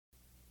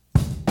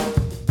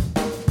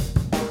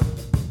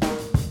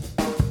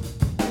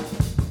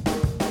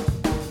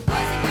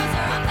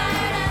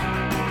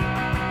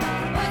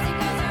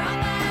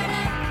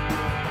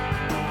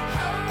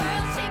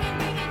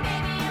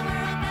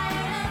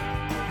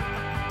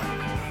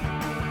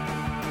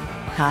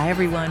Hi,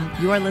 everyone.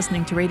 You are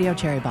listening to Radio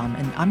Cherry Bombe,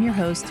 and I'm your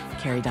host,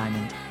 Carrie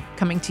Diamond,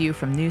 coming to you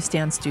from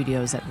Newsstand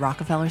Studios at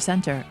Rockefeller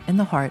Center in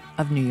the heart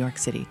of New York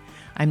City.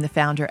 I'm the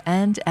founder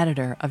and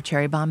editor of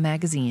Cherry Bombe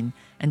magazine,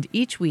 and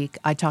each week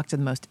I talk to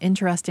the most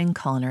interesting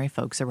culinary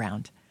folks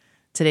around.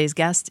 Today's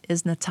guest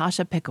is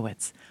Natasha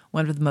Pickowicz,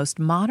 one of the most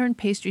modern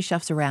pastry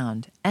chefs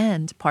around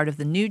and part of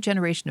the new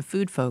generation of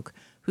food folk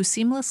who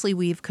seamlessly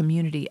weave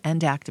community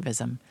and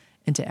activism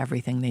into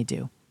everything they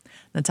do.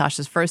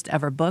 Natasha's first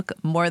ever book,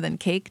 More Than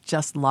Cake,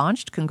 just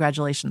launched.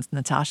 Congratulations,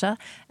 Natasha.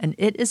 And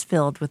it is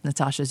filled with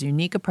Natasha's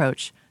unique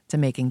approach to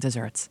making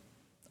desserts.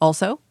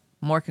 Also,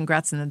 more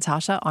congrats to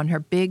Natasha on her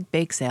big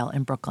bake sale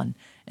in Brooklyn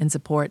in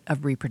support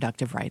of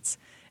reproductive rights.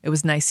 It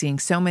was nice seeing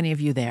so many of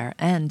you there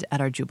and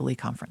at our Jubilee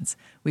conference.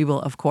 We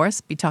will, of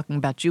course, be talking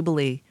about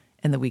Jubilee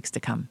in the weeks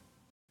to come.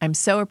 I'm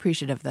so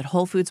appreciative that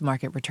Whole Foods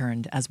Market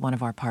returned as one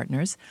of our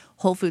partners.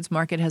 Whole Foods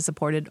Market has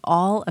supported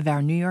all of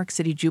our New York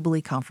City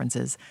Jubilee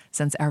conferences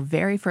since our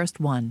very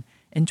first one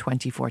in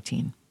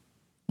 2014.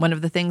 One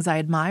of the things I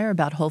admire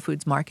about Whole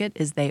Foods Market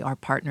is they are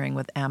partnering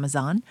with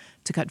Amazon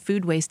to cut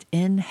food waste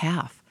in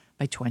half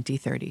by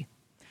 2030.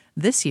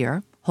 This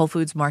year, Whole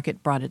Foods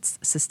Market brought its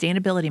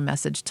sustainability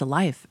message to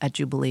life at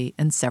Jubilee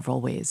in several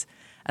ways.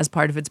 As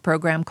part of its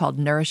program called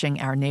Nourishing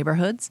Our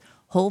Neighborhoods,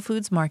 Whole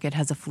Foods Market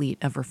has a fleet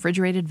of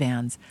refrigerated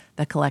vans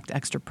that collect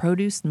extra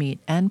produce, meat,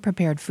 and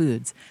prepared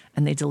foods,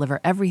 and they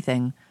deliver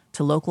everything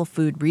to local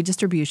food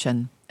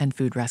redistribution and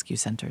food rescue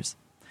centers.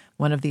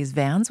 One of these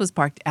vans was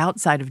parked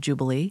outside of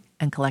Jubilee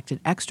and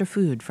collected extra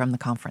food from the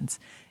conference.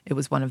 It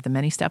was one of the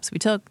many steps we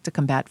took to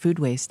combat food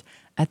waste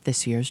at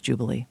this year's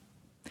Jubilee.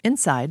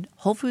 Inside,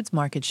 Whole Foods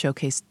Market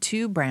showcased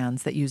two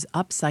brands that use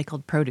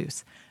upcycled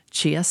produce: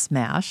 Chia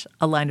Smash,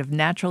 a line of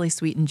naturally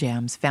sweetened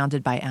jams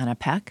founded by Anna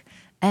Peck,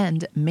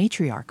 and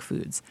Matriarch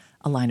Foods,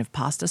 a line of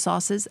pasta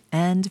sauces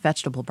and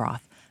vegetable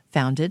broth,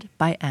 founded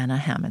by Anna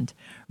Hammond.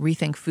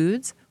 Rethink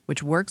Foods,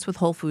 which works with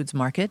Whole Foods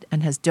Market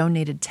and has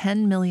donated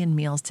 10 million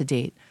meals to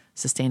date,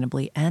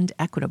 sustainably and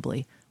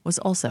equitably, was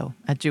also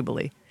at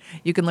Jubilee.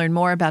 You can learn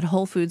more about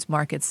Whole Foods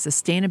Market's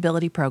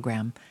sustainability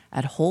program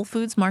at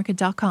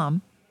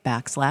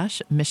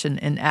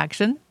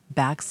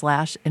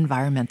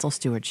wholefoodsmarket.com/mission-in-action/environmental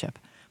stewardship.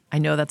 I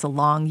know that's a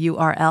long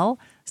URL,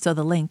 so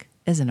the link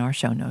is in our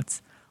show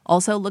notes.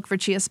 Also, look for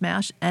Chia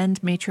Smash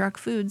and Matriarch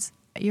Foods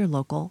at your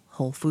local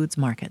Whole Foods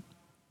Market.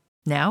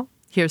 Now,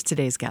 here's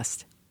today's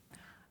guest.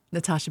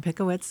 Natasha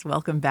Pickowicz,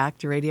 welcome back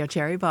to Radio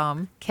Cherry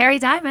Bombe. Carrie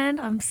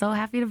Diamond, I'm so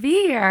happy to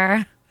be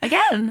here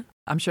again.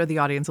 I'm sure the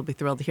audience will be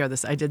thrilled to hear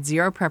this. I did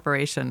zero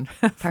preparation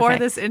for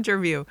this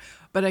interview,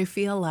 but I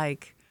feel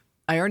like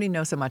I already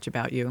know so much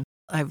about you.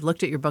 I've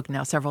looked at your book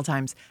now several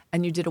times,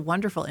 and you did a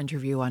wonderful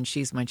interview on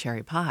She's My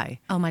Cherry Pie.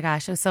 Oh my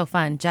gosh, it was so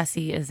fun.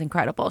 Jessie is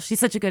incredible. She's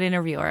such a good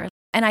interviewer.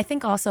 And I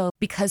think also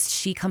because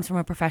she comes from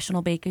a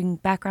professional baking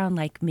background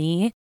like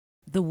me,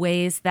 the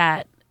ways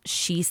that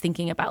she's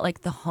thinking about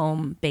like the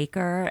home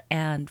baker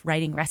and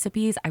writing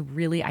recipes, I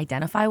really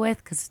identify with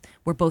because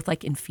we're both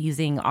like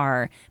infusing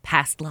our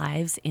past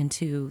lives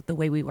into the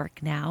way we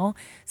work now.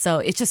 So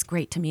it's just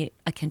great to meet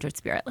a kindred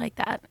spirit like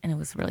that. And it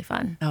was really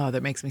fun. Oh,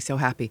 that makes me so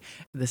happy.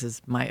 This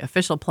is my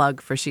official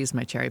plug for She's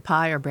My Cherry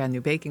Pie, our brand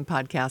new baking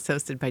podcast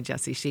hosted by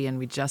Jessie Sheehan.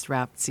 We just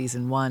wrapped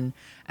season 1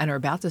 and are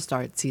about to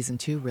start season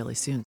 2 really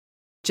soon.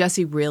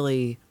 Jessie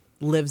really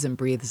lives and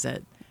breathes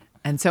it.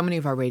 And so many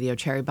of our Radio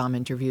Cherry Bombe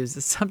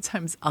interviews,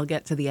 sometimes I'll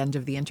get to the end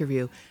of the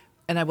interview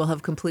and I will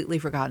have completely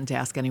forgotten to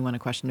ask anyone a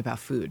question about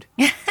food.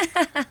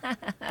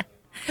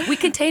 We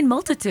contain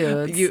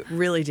multitudes. You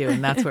really do.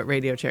 And that's what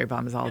Radio Cherry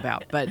Bombe is all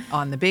about. But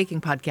on the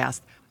baking podcast,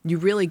 you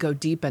really go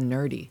deep and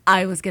nerdy.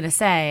 I was going to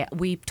say,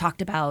 we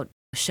talked about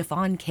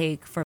chiffon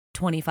cake for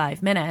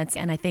 25 minutes.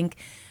 And I think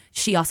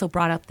she also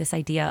brought up this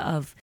idea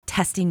of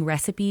testing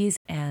recipes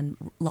and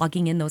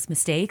logging in those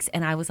mistakes.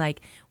 And I was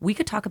like, we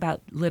could talk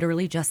about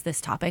literally just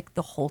this topic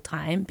the whole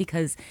time,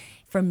 because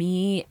for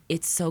me,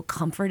 it's so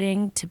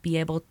comforting to be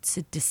able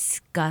to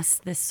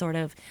discuss this sort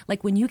of,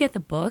 like when you get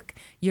the book,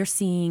 you're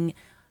seeing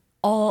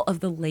all of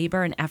the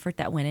labor and effort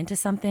that went into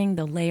something,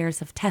 the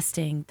layers of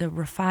testing, the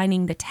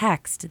refining the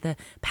text, the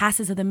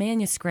passes of the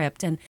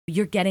manuscript, and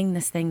you're getting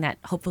this thing that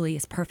hopefully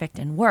is perfect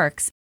and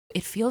works.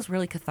 It feels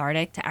really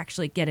cathartic to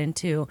actually get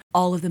into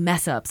all of the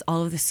mess ups,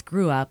 all of the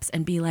screw ups,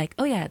 and be like,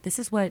 oh yeah, this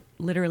is what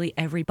literally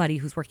everybody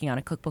who's working on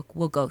a cookbook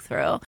will go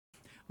through.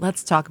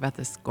 Let's talk about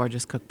this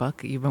gorgeous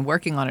cookbook. You've been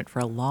working on it for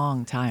a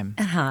long time.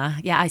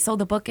 Yeah, I sold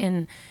the book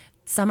in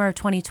summer of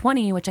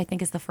 2020, which I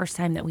think is the first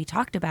time that we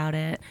talked about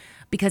it,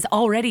 because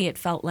already it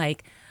felt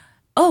like,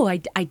 oh,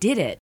 I did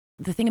it.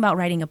 The thing about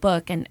writing a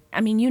book, and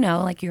I mean, you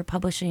know, like you're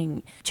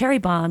publishing Cherry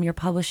Bombe, you're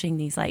publishing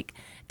these like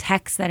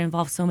texts that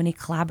involve so many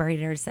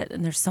collaborators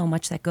and there's so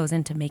much that goes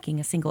into making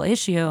a single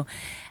issue.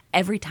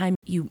 Every time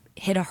you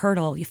hit a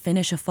hurdle, you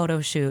finish a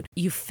photo shoot,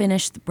 you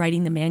finish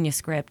writing the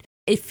manuscript,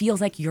 it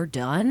feels like you're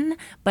done,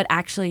 but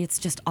actually it's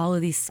just all of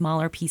these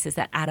smaller pieces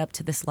that add up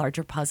to this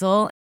larger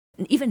puzzle.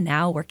 And even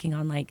now working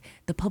on like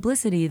the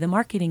publicity, the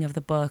marketing of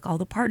the book, all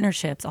the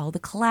partnerships, all the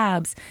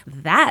collabs,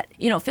 that,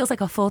 you know, feels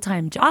like a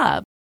full-time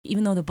job.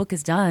 Even though the book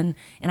is done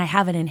and I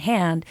have it in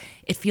hand,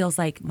 it feels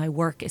like my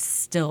work is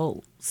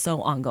still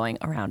so ongoing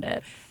around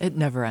it. It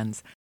never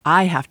ends.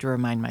 I have to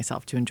remind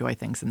myself to enjoy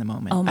things in the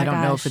moment. Oh my I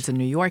don't know if gosh. it's a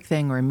New York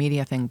thing or a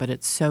media thing, but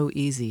it's so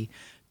easy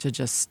to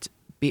just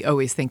be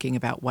always thinking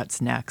about what's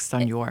next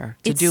on your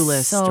to-do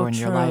list so or in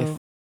your life.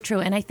 True.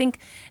 And I think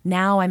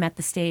now I'm at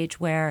the stage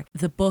where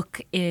the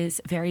book is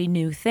a very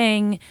new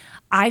thing.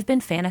 I've been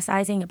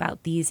fantasizing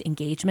about these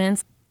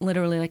engagements,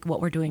 literally like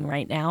what we're doing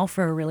right now,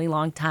 for a really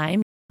long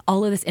time.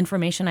 All of this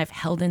information I've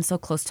held in so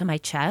close to my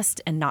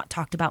chest and not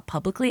talked about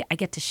publicly, I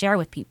get to share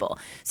with people.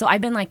 So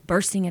I've been like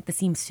bursting at the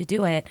seams to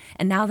do it.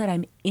 And now that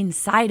I'm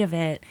inside of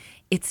it,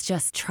 it's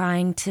just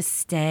trying to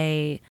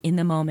stay in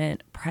the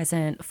moment,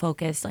 present,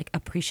 focused, like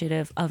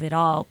appreciative of it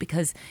all,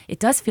 because it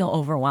does feel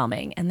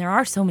overwhelming. And there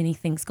are so many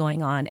things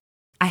going on.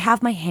 I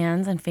have my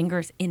hands and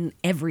fingers in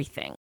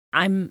everything.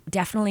 I'm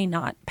definitely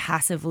not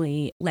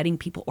passively letting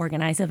people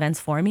organize events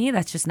for me.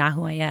 That's just not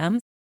who I am.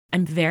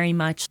 I'm very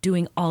much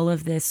doing all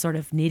of this sort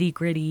of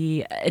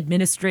nitty-gritty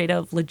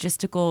administrative,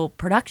 logistical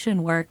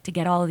production work to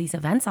get all of these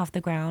events off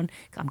the ground.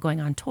 I'm going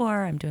on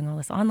tour. I'm doing all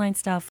this online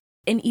stuff.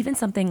 And even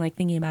something like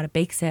thinking about a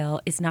bake sale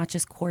is not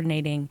just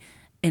coordinating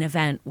an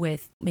event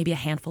with maybe a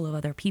handful of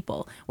other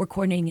people. We're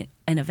coordinating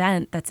an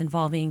event that's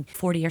involving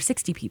 40 or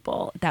 60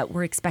 people that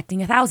we're expecting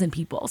 1,000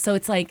 people. So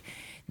it's like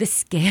the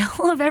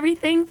scale of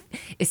everything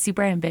is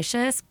super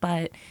ambitious.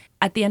 But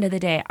at the end of the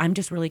day, I'm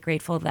just really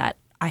grateful that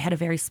I had a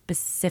very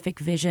specific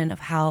vision of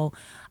how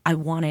I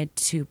wanted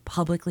to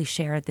publicly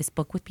share this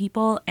book with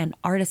people. And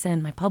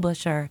Artisan, my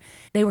publisher,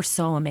 they were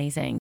so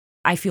amazing.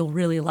 I feel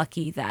really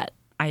lucky that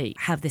I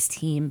have this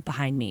team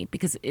behind me,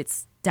 because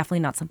it's definitely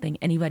not something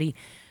anybody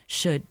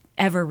should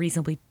ever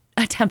reasonably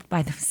attempt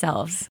by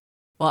themselves.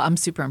 Well, I'm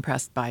super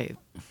impressed by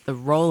the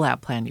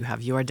rollout plan you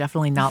have. You are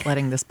definitely not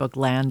letting this book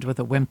land with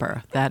a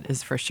whimper. That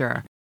is for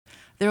sure.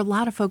 There are a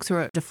lot of folks who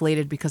are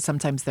deflated because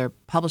sometimes their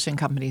publishing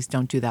companies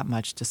don't do that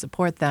much to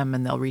support them,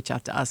 and they'll reach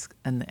out to us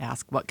and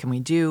ask, what can we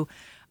do?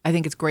 I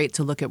think it's great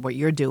to look at what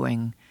you're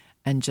doing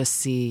and just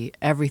see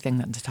everything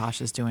that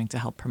Natasha's doing to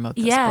help promote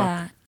this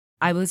book.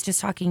 I was just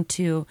talking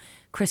to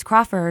Chris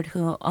Crawford,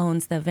 who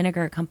owns the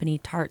vinegar company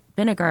Tart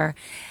Vinegar,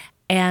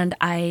 and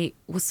I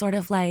was sort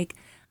of like,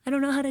 I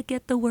don't know how to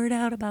get the word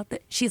out about this.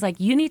 She's like,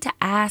 you need to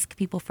ask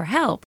people for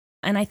help.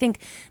 And I think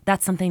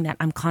that's something that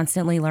I'm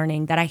constantly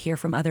learning, that I hear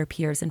from other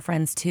peers and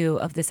friends too,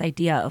 of this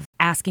idea of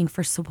asking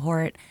for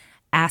support,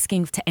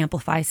 asking to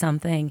amplify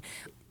something.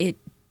 It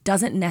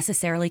doesn't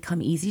necessarily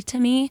come easy to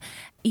me.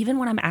 Even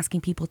when I'm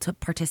asking people to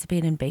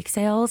participate in bake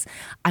sales,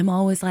 I'm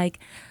always like,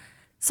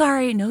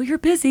 sorry, no, you're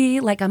busy.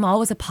 Like, I'm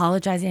always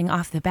apologizing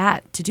off the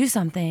bat to do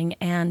something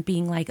and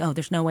being like, oh,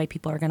 there's no way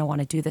people are going to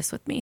want to do this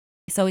with me.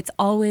 So it's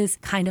always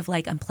kind of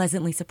like I'm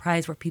pleasantly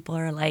surprised where people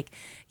are like,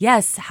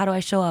 yes, how do I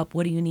show up?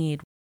 What do you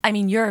need? I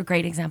mean, you're a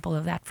great example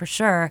of that for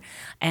sure.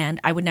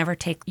 And I would never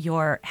take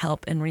your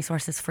help and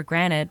resources for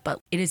granted, but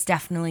it is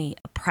definitely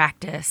a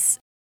practice.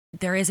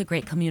 There is a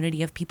great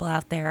community of people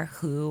out there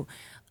who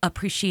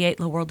appreciate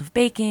the world of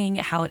baking,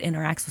 how it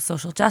interacts with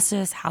social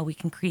justice, how we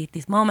can create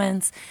these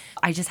moments.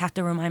 I just have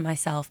to remind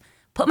myself,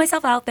 put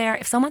myself out there.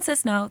 If someone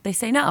says no, they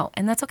say no,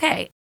 and that's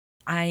okay.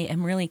 I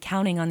am really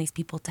counting on these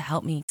people to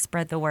help me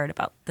spread the word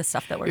about the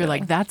stuff that we're doing. You're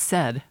like, that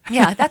said.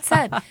 Yeah, that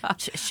said.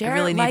 Share, I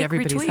really need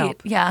everybody's retweet.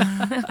 help.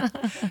 Yeah.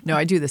 No,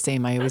 I do the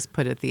same. I always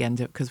put at the end,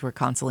 because we're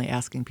constantly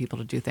asking people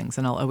to do things,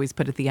 and I'll always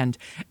put at the end,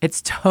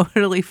 it's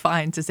totally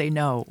fine to say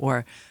no,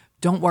 or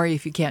don't worry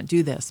if you can't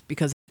do this,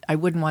 because I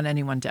wouldn't want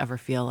anyone to ever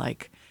feel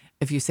like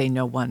if you say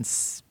no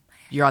once,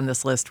 you're on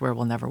this list where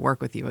we'll never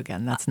work with you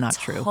again. That's not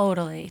true.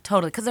 Totally.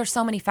 Because there's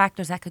so many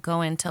factors that could go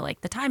into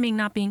like the timing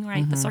not being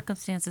right, the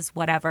circumstances,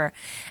 whatever.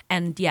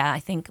 And yeah, I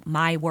think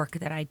my work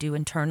that I do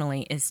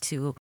internally is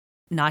to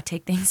not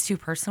take things too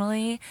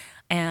personally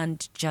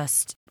and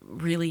just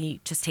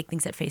really just take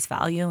things at face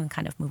value and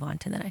kind of move on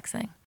to the next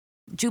thing.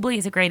 Jubilee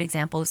is a great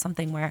example of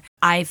something where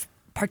I've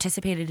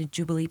participated in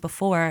Jubilee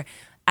before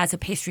as a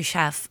pastry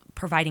chef,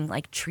 providing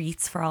like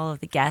treats for all of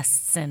the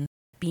guests and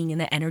being in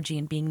the energy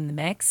and being in the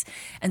mix.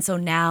 And so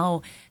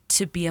now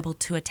to be able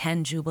to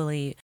attend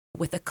Jubilee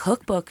with a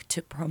cookbook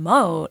to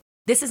promote,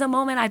 this is a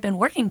moment I've been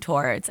working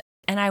towards.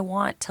 And I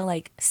want to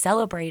like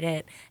celebrate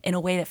it in a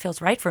way that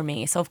feels right for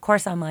me. So of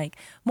course I'm like,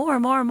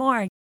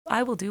 more.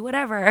 I will do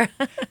whatever.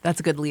 That's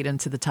a good lead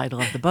into the title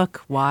of the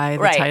book. Why the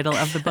Right. title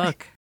of the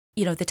book?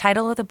 You know, the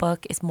title of the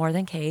book is More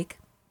Than Cake.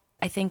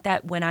 I think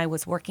that when I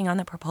was working on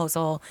the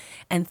proposal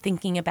and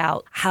thinking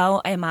about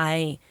how am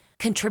I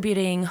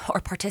contributing or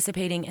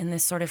participating in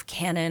this sort of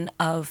canon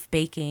of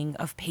baking,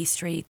 of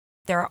pastry,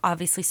 there are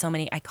obviously so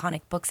many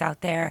iconic books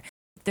out there.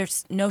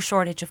 There's no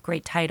shortage of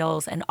great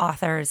titles and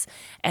authors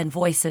and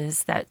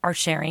voices that are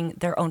sharing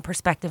their own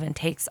perspective and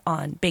takes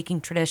on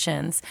baking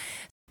traditions.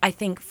 I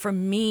think for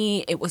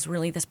me, it was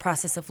really this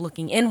process of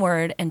looking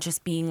inward and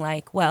just being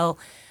like, well,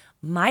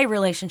 my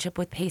relationship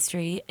with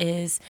pastry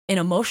is an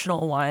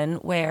emotional one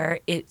where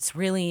it's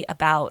really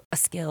about a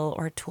skill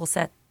or a tool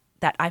set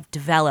that I've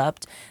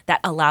developed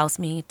that allows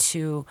me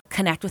to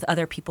connect with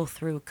other people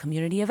through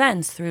community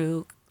events,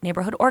 through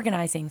neighborhood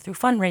organizing, through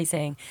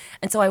fundraising.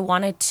 And so I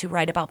wanted to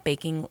write about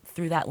baking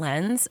through that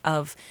lens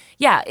of,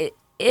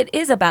 it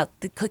is about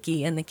the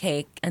cookie and the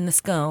cake and the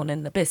scone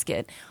and the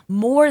biscuit.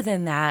 More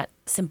than that,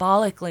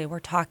 symbolically, we're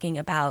talking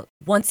about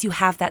once you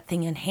have that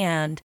thing in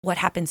hand, what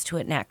happens to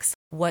it next?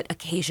 What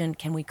occasion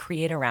can we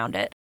create around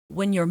it?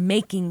 When you're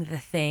making the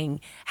thing,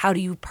 how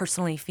do you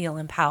personally feel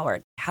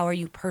empowered? How are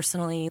you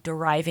personally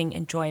deriving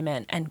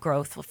enjoyment and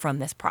growth from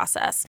this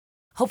process?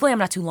 Hopefully I'm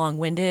not too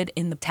long-winded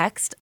in the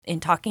text in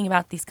talking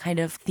about these kind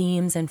of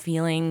themes and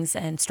feelings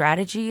and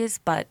strategies,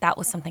 but that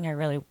was something I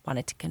really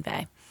wanted to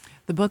convey.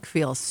 The book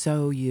feels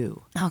so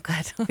you. Oh,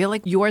 good. I feel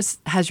like yours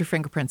has your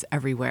fingerprints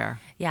everywhere.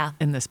 Yeah.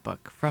 In this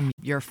book, from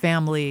your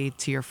family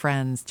to your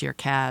friends to your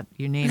cat,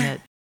 you name it.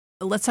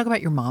 Let's talk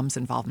about your mom's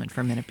involvement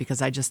for a minute,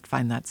 because I just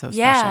find that so special.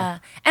 Yeah.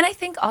 And I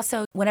think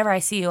also whenever I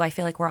see you, I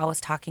feel like we're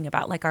always talking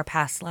about like our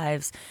past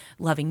lives,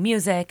 loving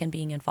music and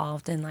being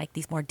involved in like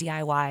these more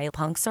DIY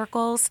punk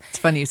circles. It's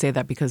funny you say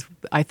that, because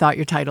I thought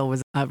your title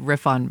was a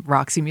riff on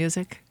Roxy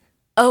music.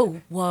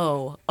 Oh,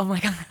 whoa. Oh my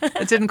God.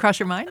 It didn't cross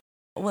your mind?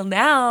 Well,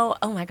 now,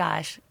 oh my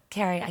gosh,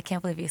 Carrie, I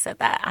can't believe you said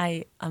that.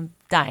 I'm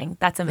dying.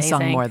 That's amazing.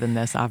 The song More Than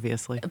This,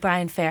 obviously.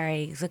 Brian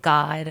Ferry is a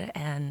god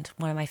and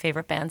one of my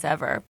favorite bands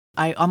ever.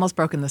 I almost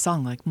broke in the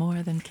song, like,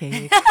 more than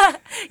cake.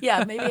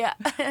 Yeah, maybe,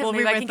 We'll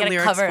maybe I can get a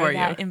cover of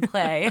that in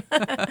play.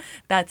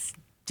 That's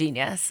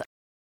genius.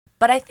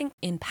 But I think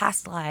in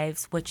past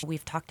lives, which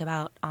we've talked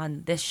about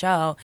on this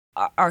show,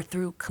 are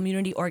through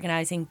community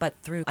organizing, but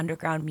through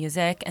underground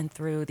music and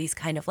through these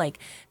kind of like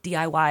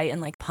DIY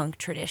and like punk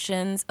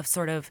traditions of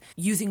sort of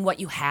using what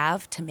you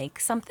have to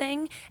make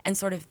something. And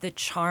sort of the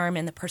charm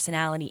and the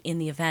personality in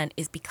the event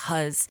is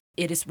because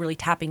it is really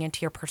tapping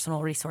into your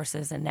personal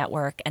resources and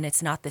network, and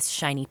it's not this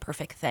shiny,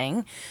 perfect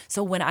thing.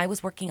 So when I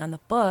was working on the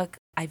book,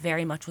 I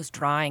very much was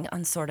drawing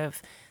on sort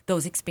of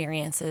those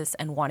experiences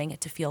and wanting it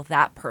to feel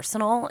that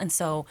personal. And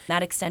so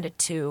that extended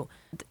to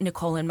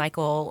Nicole and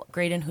Michael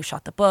Graydon, who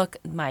shot the book,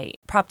 my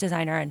prop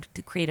designer and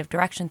creative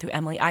direction through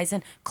Emily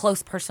Eisen,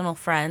 close personal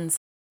friends.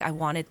 I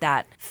wanted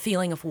that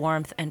feeling of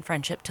warmth and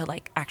friendship to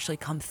like actually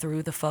come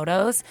through the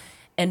photos.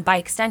 And by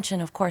extension,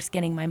 of course,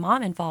 getting my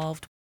mom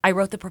involved. I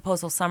wrote the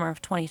proposal summer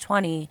of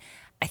 2020.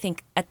 I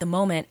think at the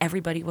moment,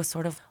 everybody was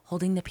sort of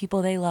holding the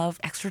people they love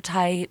extra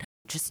tight,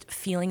 just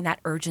feeling that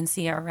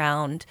urgency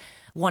around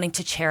wanting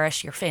to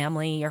cherish your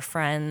family, your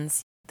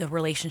friends, the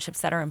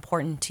relationships that are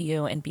important to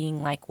you, and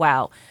being like,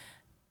 wow,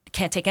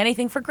 can't take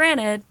anything for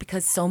granted,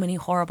 because so many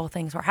horrible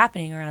things were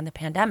happening around the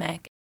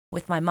pandemic.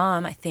 With my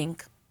mom, I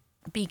think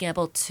being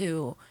able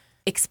to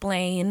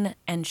explain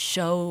and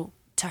show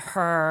to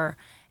her,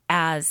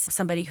 as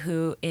somebody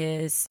who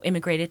is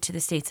immigrated to the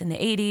States in the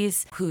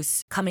 80s,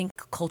 who's coming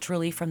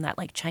culturally from that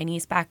like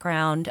Chinese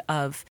background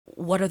of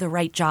what are the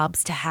right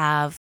jobs to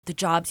have, the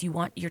jobs you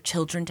want your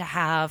children to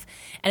have.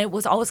 And it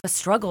was always a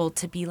struggle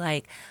to be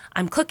like,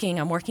 I'm cooking,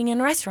 I'm working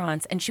in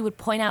restaurants. And she would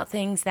point out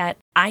things that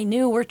I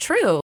knew were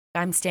true.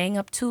 I'm staying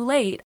up too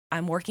late.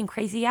 I'm working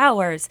crazy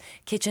hours.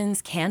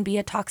 Kitchens can be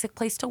a toxic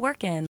place to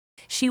work in.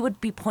 She would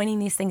be pointing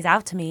these things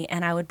out to me,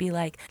 and I would be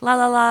like, la,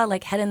 la, la,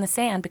 like head in the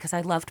sand, because I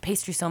loved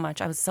pastry so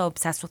much. I was so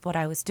obsessed with what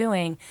I was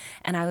doing.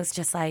 And I was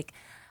just like,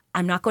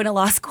 I'm not going to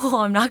law school.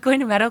 I'm not going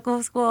to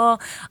medical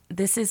school.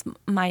 This is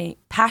my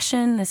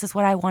passion. This is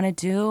what I want to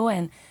do.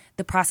 And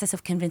the process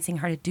of convincing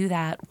her to do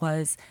that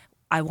was,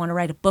 I want to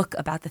write a book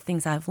about the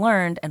things I've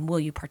learned, and will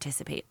you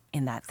participate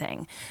in that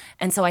thing?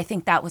 And so I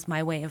think that was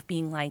my way of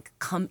being like,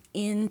 come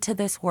into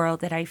this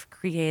world that I've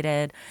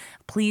created.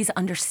 Please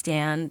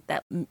understand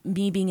that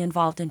me being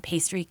involved in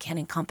pastry can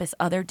encompass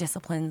other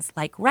disciplines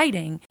like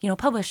writing,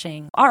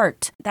 publishing,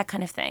 art, that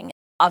kind of thing.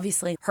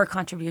 Obviously, her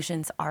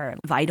contributions are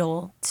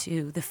vital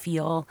to the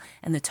feel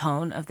and the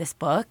tone of this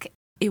book.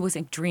 It was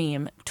a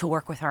dream to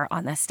work with her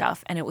on this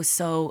stuff, and it was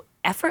so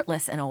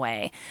effortless in a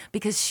way,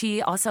 because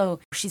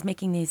she's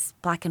making these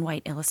black and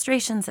white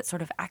illustrations that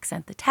sort of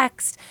accent the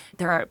text.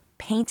 There are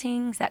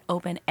paintings that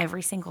open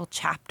every single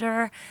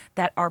chapter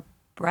that are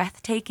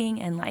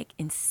breathtaking and like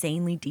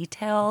insanely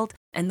detailed.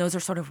 And those are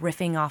sort of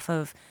riffing off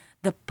of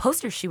the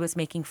posters she was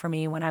making for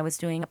me when I was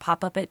doing a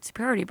pop-up at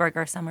Superiority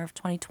Burger summer of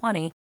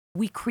 2020.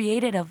 We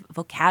created a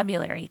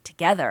vocabulary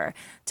together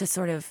to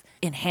sort of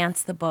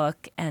enhance the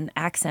book and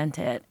accent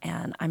it.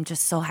 And I'm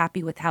just so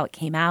happy with how it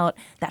came out,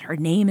 that her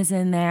name is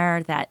in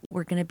there, that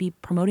we're going to be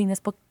promoting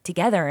this book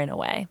together in a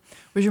way.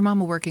 Was your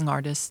mom a working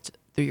artist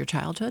through your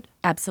childhood?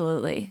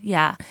 Absolutely.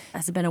 Yeah.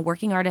 I've been a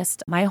working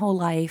artist my whole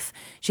life.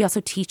 She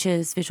also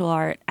teaches visual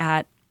art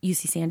at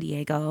UC San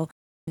Diego.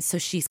 So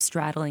she's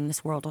straddling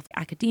this world of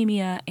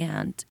academia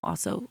and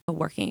also a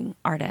working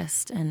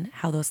artist, and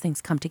how those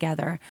things come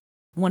together.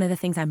 One of the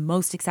things I'm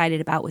most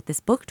excited about with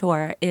this book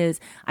tour is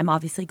I'm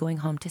obviously going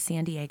home to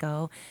San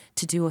Diego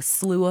to do a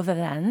slew of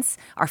events.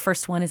 Our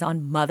first one is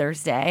on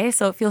Mother's Day,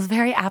 so it feels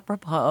very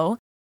apropos.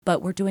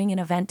 But we're doing an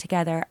event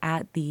together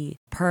at the,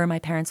 per my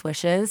parents'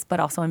 wishes, but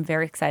also I'm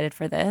very excited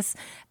for this,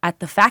 at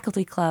the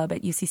faculty club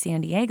at UC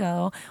San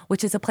Diego,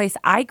 which is a place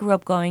I grew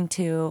up going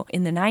to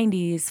in the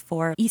 90s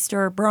for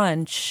Easter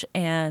brunch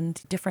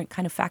and different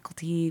kind of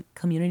faculty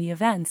community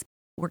events.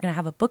 We're going to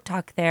have a book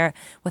talk there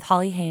with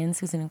Holly Haynes,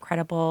 who's an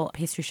incredible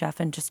pastry chef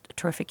and just a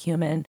terrific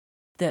human.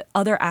 The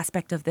other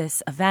aspect of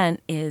this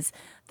event is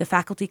the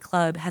faculty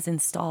club has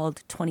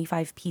installed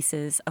 25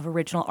 pieces of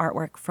original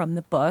artwork from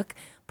the book,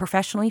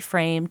 professionally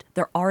framed.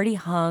 They're already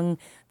hung.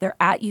 They're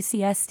at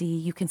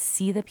UCSD. You can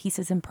see the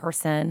pieces in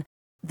person.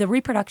 The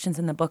reproductions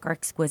in the book are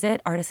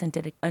exquisite. Artisan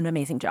did an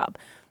amazing job.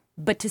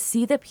 But to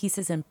see the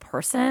pieces in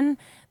person,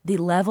 the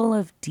level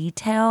of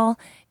detail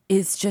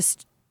is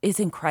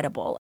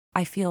incredible.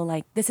 I feel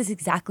like this is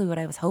exactly what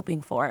I was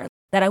hoping for,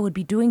 that I would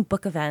be doing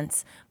book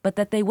events, but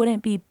that they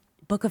wouldn't be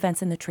book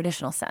events in the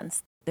traditional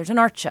sense. There's an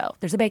art show,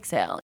 there's a bake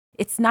sale.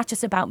 It's not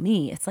just about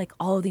me. It's like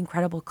all of the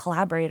incredible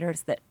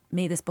collaborators that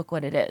made this book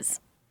what it is.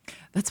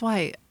 That's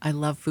why I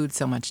love food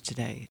so much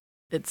today.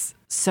 It's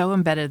so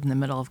embedded in the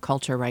middle of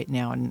culture right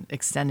now and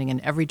extending in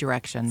every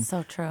direction.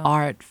 So true.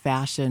 Art,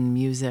 fashion,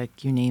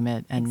 music, you name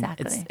it. And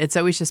exactly. It's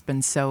always just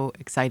been so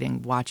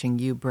exciting watching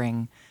you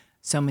bring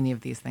so many of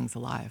these things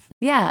alive.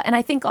 Yeah. And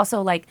I think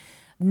also like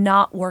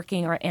not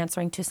working or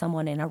answering to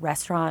someone in a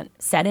restaurant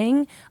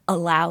setting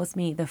allows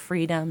me the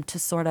freedom to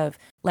sort of,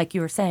 like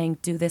you were saying,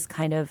 do this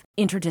kind of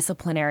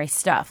interdisciplinary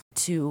stuff,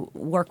 to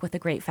work with a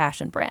great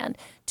fashion brand,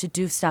 to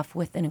do stuff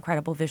with an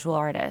incredible visual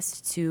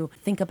artist, to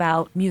think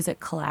about music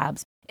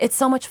collabs. It's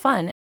so much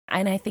fun.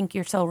 And I think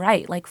you're so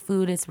right. Like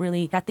food is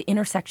really at the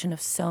intersection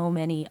of so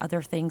many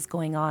other things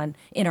going on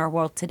in our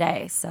world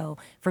today. So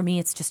for me,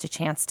 it's just a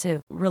chance to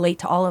relate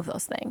to all of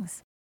those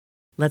things.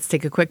 Let's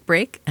take a quick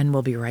break and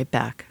we'll be right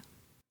back.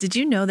 Did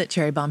you know that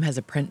Cherry Bombe has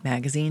a print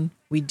magazine?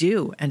 We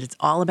do, and it's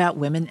all about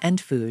women and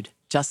food,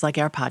 just like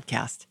our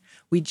podcast.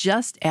 We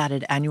just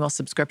added annual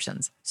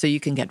subscriptions, so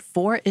you can get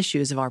 4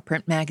 issues of our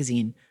print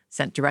magazine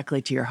sent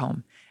directly to your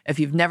home. If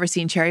you've never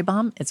seen Cherry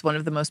Bombe, it's one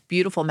of the most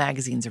beautiful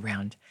magazines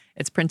around.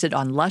 It's printed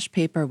on lush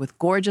paper with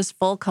gorgeous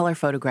full-color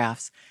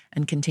photographs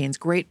and contains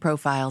great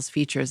profiles,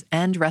 features,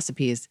 and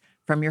recipes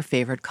from your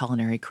favorite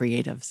culinary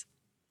creatives.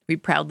 We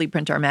proudly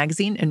print our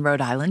magazine in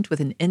Rhode Island with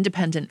an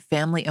independent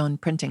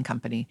family-owned printing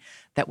company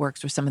that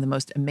works with some of the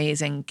most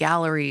amazing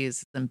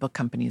galleries and book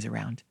companies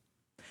around.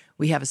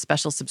 We have a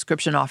special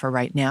subscription offer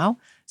right now,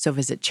 so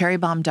visit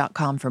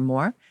cherrybombe.com for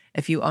more.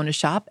 If you own a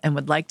shop and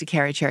would like to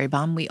carry Cherry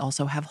Bombe, we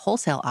also have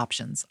wholesale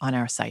options on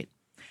our site.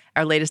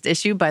 Our latest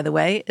issue, by the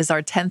way, is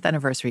our 10th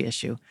anniversary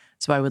issue,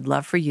 so I would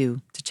love for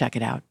you to check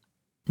it out.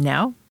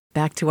 Now,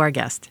 back to our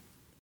guest.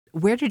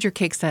 Where did your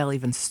cake style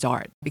even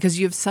start? Because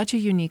you have such a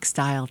unique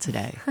style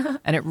today,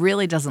 and it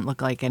really doesn't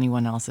look like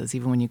anyone else's,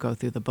 even when you go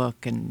through the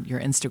book and your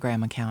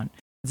Instagram account.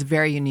 It's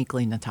very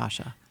uniquely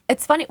Natasha.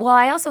 It's funny. Well,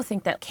 I also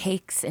think that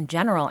cakes in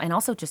general, and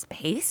also just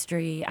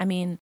pastry, I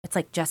mean, it's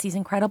like Jesse's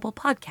incredible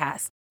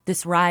podcast.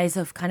 This rise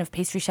of kind of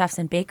pastry chefs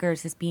and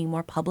bakers as being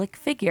more public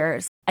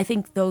figures. I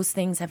think those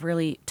things have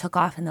really took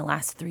off in the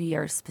last 3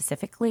 years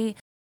specifically.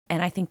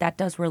 And I think that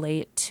does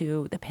relate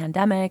to the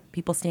pandemic,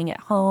 people staying at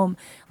home,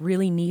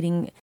 really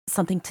needing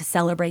something to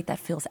celebrate that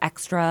feels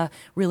extra,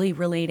 really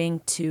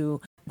relating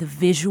to the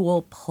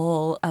visual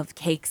pull of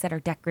cakes that are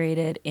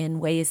decorated in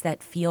ways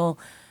that feel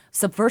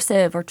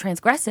subversive or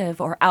transgressive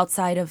or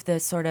outside of the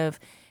sort of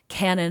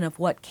canon of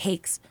what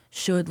cakes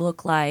should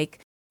look like,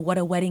 what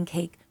a wedding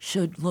cake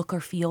should look or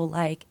feel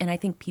like. And I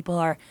think people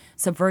are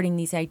subverting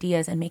these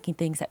ideas and making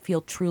things that feel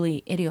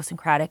truly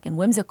idiosyncratic and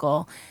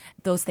whimsical.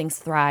 Those things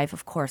thrive,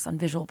 of course, on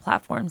visual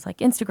platforms like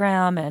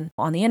Instagram and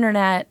on the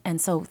internet.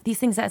 And so these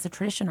things as a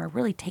tradition are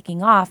really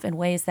taking off in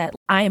ways that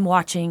I am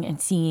watching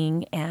and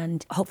seeing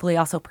and hopefully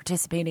also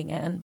participating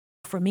in.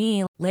 For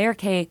me, layer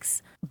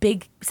cakes,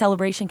 big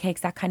celebration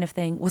cakes, that kind of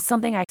thing was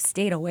something I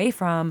stayed away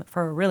from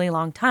for a really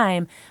long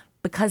time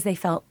because they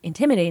felt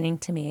intimidating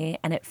to me.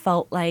 And it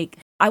felt like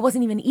I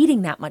wasn't even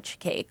eating that much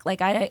cake. Like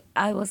I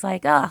was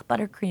like,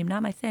 buttercream,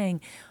 not my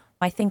thing.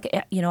 I think,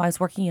 I was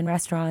working in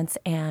restaurants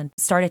and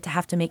started to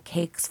have to make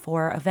cakes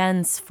for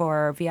events,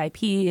 for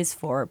VIPs,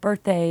 for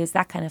birthdays,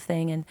 that kind of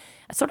thing. And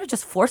I sort of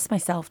just forced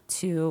myself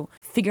to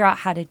figure out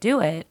how to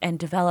do it and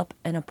develop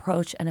an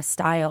approach and a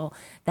style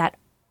that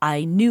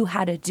I knew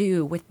how to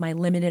do with my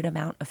limited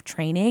amount of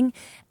training.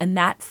 And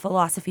that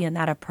philosophy and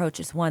that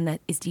approach is one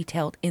that is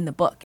detailed in the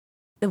book.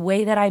 The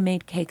way that I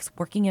made cakes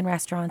working in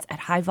restaurants at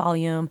high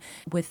volume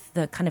with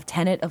the kind of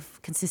tenet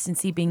of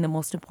consistency being the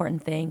most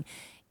important thing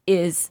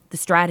is the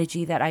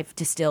strategy that I've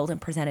distilled and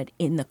presented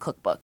in the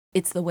cookbook.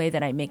 It's the way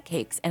that I make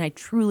cakes. And I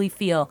truly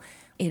feel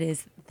it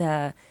is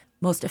the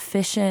most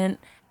efficient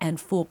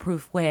and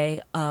foolproof way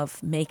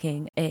of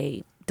making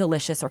a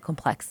delicious or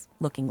complex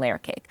looking layer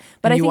cake.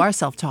 But you are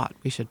self-taught,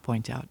 we should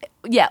point out.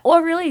 Yeah,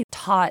 or really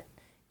taught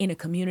in a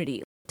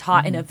community,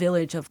 taught in a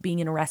village of being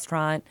in a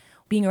restaurant,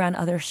 being around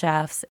other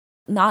chefs,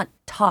 not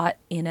taught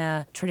in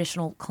a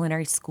traditional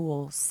culinary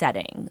school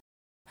setting.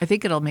 I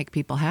think it'll make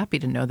people happy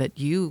to know that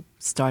you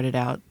started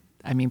out,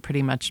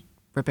 pretty much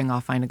ripping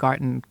off Ina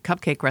Garten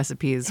cupcake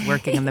recipes,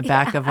 working in the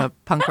back of a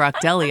punk rock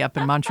deli up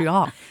in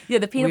Montreal. Yeah,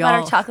 the peanut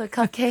butter chocolate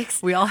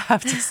cupcakes. We all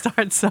have to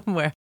start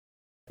somewhere.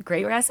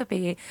 Great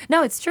recipe.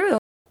 No, it's true.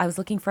 I was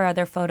looking for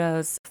other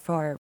photos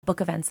for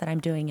book events that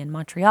I'm doing in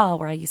Montreal,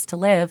 where I used to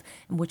live,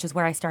 which is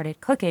where I started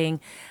cooking.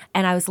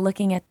 And I was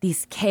looking at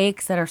these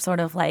cakes that are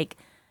sort of like,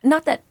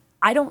 not that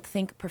I don't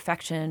think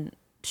perfection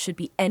should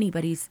be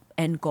anybody's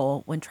end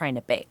goal when trying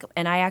to bake.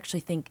 And I actually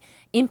think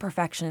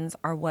imperfections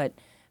are what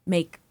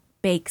make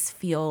bakes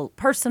feel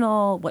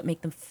personal, what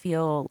make them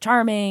feel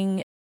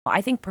charming.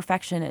 I think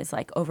perfection is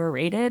like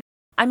overrated.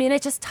 I mean,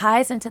 it just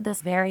ties into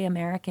this very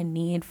American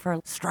need for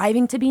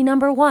striving to be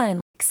number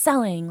one,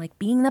 excelling, like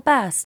being the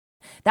best.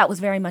 That was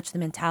very much the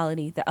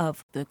mentality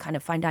of the kind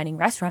of fine dining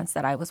restaurants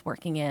that I was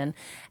working in.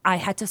 I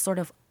had to sort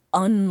of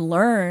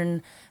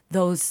unlearn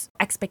those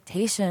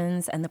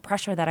expectations and the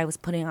pressure that I was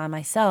putting on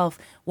myself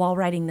while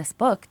writing this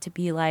book to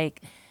be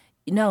like,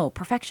 no,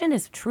 perfection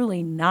is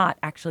truly not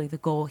actually the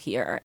goal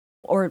here,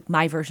 or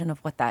my version of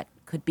what that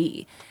could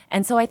be.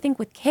 And so I think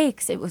with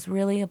cakes, it was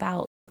really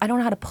about, I don't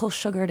know how to pull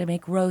sugar to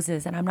make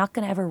roses, and I'm not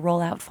going to ever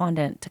roll out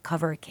fondant to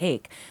cover a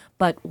cake.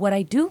 But what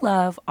I do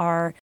love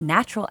are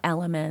natural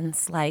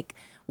elements, like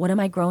what am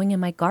I growing in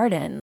my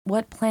garden?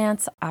 What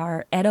plants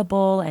are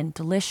edible and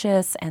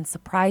delicious and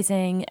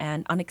surprising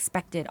and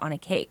unexpected on a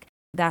cake?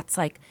 That's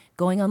like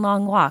going on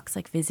long walks,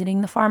 like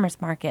visiting the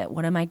farmer's market.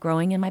 What am I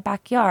growing in my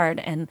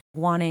backyard? And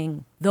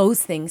wanting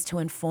those things to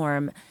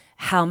inform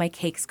how my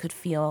cakes could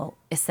feel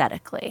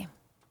aesthetically.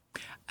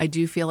 I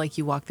do feel like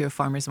you walk through a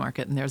farmer's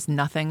market and there's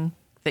nothing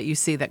that you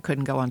see that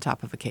couldn't go on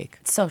top of a cake.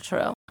 So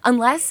true.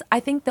 Unless, I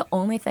think the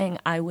only thing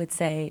I would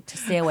say to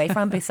stay away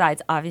from,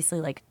 besides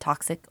obviously like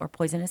toxic or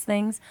poisonous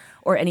things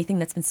or anything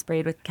that's been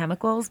sprayed with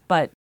chemicals,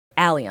 but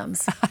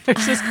alliums.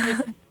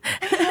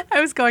 I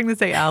was going to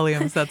say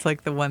alliums. That's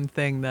like the one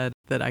thing that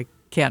I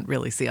can't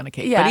really see on a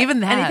cake. Yeah, but even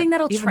that, anything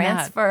that'll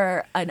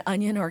transfer an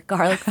onion or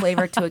garlic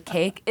flavor to a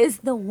cake is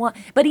the one.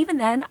 But even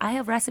then, I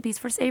have recipes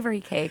for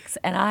savory cakes,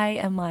 and I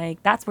am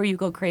like, that's where you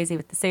go crazy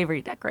with the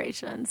savory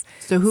decorations.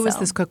 So who is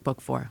this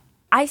cookbook for?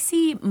 I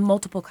see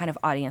multiple kind of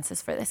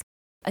audiences for this.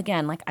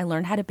 Again, like I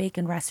learned how to bake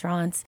in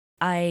restaurants.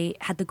 I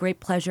had the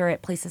great pleasure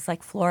at places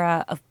like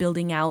Flora of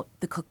building out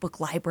the cookbook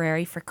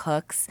library for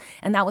cooks.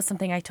 And that was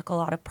something I took a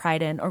lot of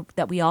pride in, or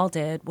that we all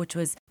did, which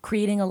was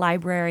creating a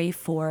library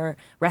for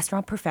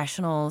restaurant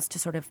professionals to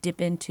sort of dip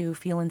into,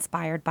 feel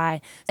inspired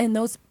by. And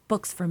those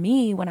books for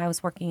me, when I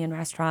was working in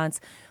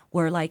restaurants,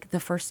 were like the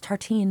first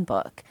Tartine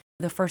book,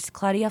 the first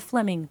Claudia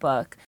Fleming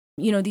book,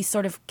 you know, these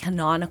sort of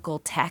canonical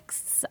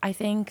texts, I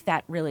think,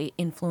 that really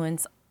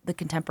influence the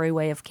contemporary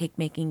way of cake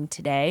making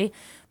today.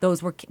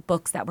 Those were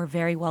books that were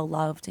very well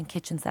loved in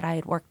kitchens that I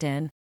had worked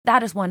in.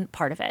 That is one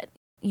part of it,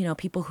 you know,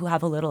 people who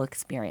have a little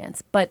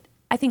experience. But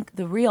I think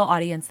the real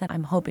audience that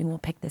I'm hoping will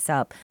pick this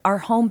up are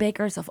home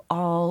bakers of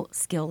all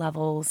skill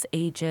levels,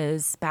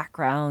 ages,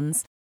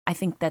 backgrounds. I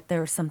think that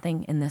there's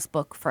something in this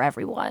book for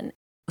everyone.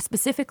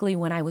 Specifically,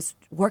 when I was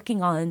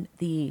working on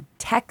the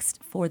text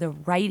for the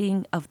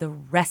writing of the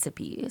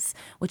recipes,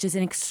 which is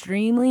an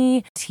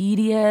extremely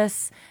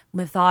tedious,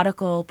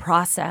 methodical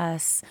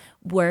process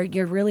where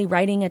you're really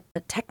writing a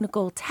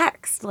technical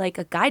text, like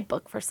a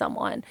guidebook for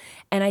someone.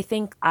 And I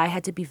think I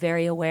had to be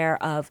very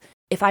aware of,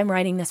 if I'm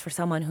writing this for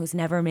someone who's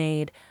never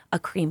made a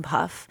cream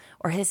puff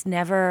or has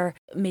never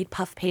made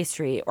puff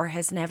pastry or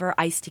has never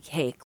iced a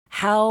cake,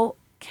 how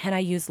can I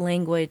use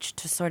language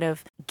to sort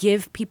of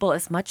give people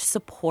as much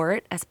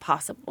support as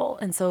possible?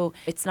 And so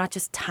it's not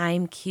just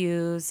time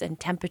cues and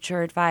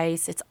temperature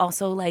advice. It's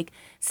also like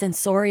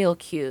sensorial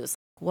cues.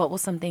 What will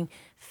something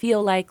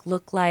feel like,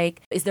 look like?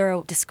 Is there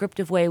a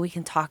descriptive way we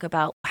can talk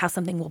about how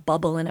something will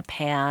bubble in a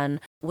pan,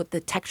 what the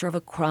texture of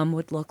a crumb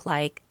would look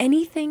like?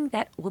 Anything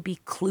that will be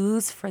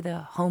clues for the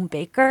home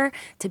baker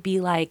to be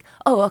like,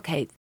 oh,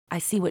 okay, I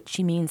see what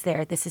she means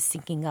there. This is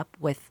syncing up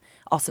with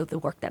also the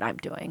work that I'm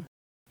doing.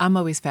 I'm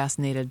always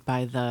fascinated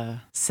by the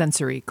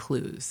sensory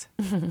clues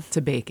to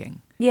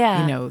baking.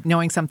 Yeah. You know,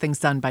 knowing something's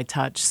done by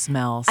touch,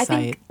 smell, sight. I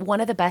think one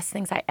of the best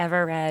things I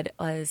ever read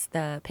was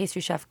the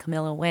pastry chef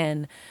Camilla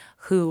Wynn,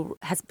 who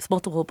has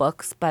multiple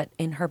books, but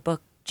in her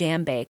book,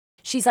 Jam Bake,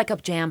 she's like a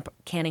jam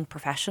canning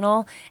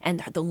professional,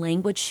 and the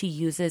language she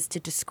uses to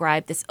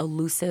describe this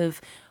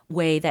elusive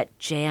way that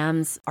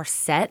jams are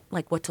set,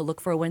 like what to look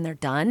for when they're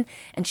done.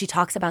 And she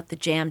talks about the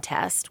jam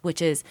test,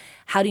 which is,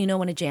 how do you know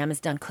when a jam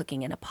is done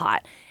cooking in a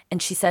pot?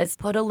 And she says,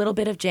 put a little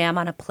bit of jam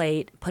on a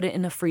plate, put it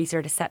in the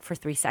freezer to set for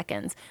 3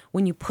 seconds.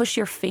 When you push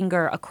your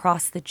finger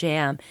across the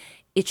jam,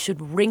 it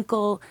should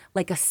wrinkle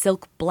like a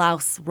silk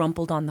blouse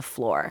rumpled on the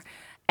floor.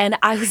 And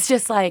I was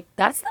just like,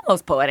 that's the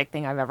most poetic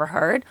thing I've ever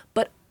heard.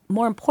 But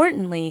more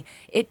importantly,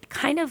 it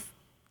kind of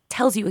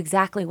tells you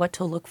exactly what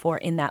to look for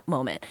in that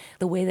moment.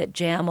 The way that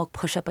jam will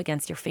push up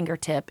against your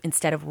fingertip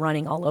instead of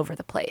running all over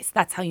the place.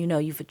 That's how you know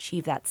you've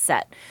achieved that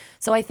set.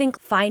 So I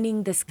think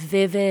finding this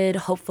vivid,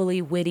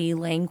 hopefully witty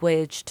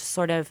language to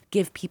sort of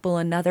give people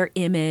another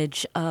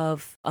image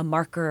of a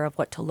marker of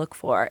what to look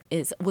for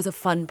was a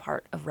fun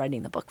part of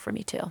writing the book for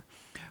me too.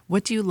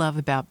 What do you love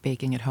about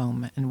baking at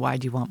home, and why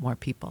do you want more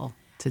people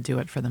to do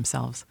it for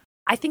themselves?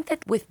 I think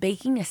that with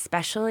baking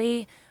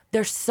especially,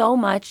 there's so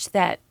much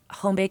that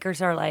home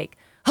bakers are like,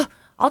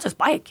 I'll just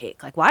buy a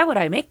cake. Like, why would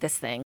I make this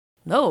thing?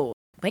 No,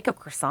 make a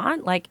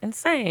croissant? Like,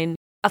 insane.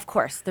 Of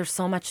course, there's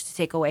so much to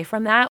take away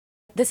from that.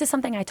 This is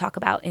something I talk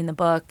about in the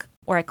book,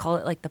 or I call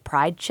it like the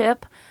pride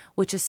chip,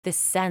 which is this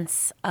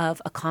sense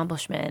of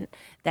accomplishment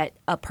that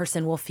a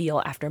person will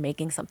feel after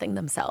making something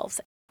themselves.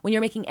 When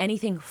you're making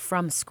anything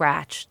from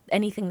scratch,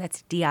 anything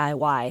that's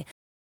DIY,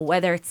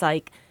 whether it's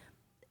like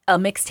a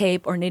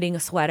mixtape or knitting a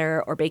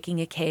sweater or baking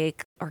a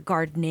cake or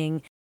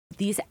gardening,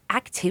 these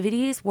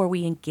activities where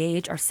we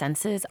engage our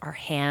senses, our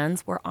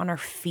hands, we're on our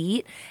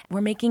feet,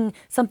 we're making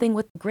something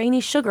with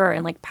grainy sugar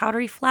and like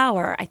powdery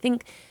flour. I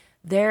think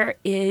there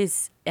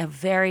is a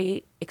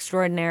very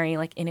extraordinary,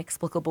 like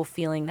inexplicable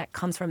feeling that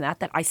comes from that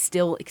I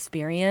still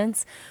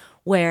experience,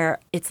 where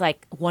it's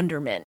like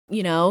wonderment,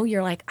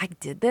 you're like, I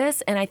did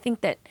this. And I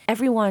think that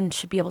everyone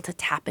should be able to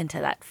tap into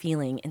that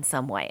feeling in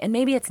some way. And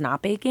maybe it's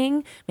not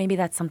baking, maybe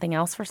that's something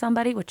else for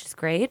somebody, which is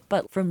great.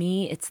 But for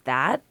me, it's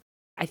that.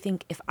 I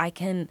think if I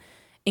can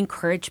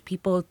encourage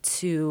people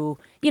to,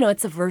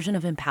 it's a version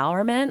of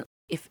empowerment.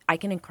 If I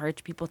can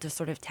encourage people to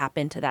sort of tap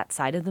into that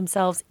side of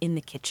themselves in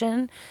the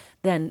kitchen,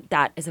 then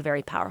that is a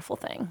very powerful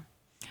thing.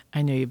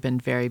 I know you've been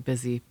very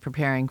busy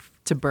preparing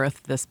to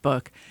birth this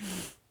book,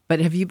 but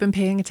have you been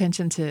paying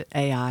attention to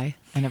AI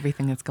and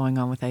everything that's going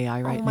on with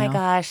AI right now? Oh my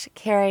gosh,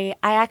 Carrie,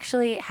 I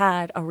actually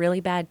had a really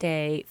bad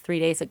day 3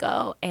 days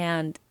ago,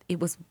 and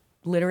it was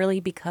literally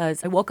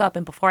because I woke up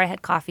and before I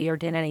had coffee or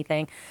did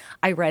anything,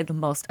 I read the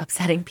most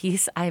upsetting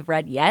piece I've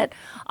read yet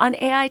on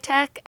AI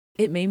tech.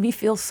 It made me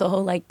feel so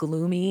like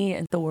gloomy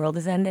and the world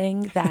is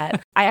ending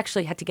that I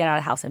actually had to get out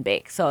of the house and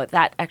bake. So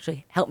that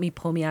actually helped me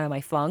pull me out of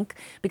my funk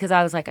because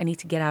I was like, I need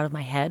to get out of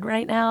my head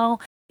right now.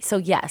 So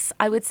yes,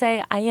 I would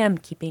say I am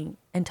keeping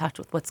in touch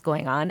with what's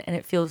going on, and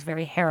it feels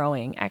very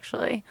harrowing,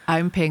 actually.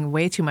 I'm paying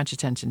way too much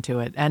attention to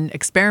it and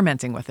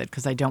experimenting with it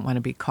because I don't want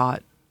to be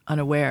caught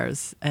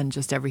unawares, and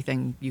just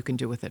everything you can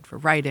do with it for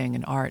writing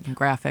and art and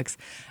graphics,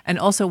 and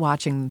also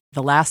watching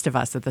The Last of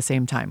Us at the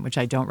same time, which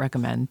I don't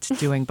recommend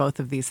doing both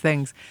of these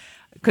things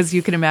because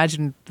you can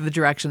imagine the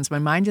directions my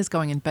mind is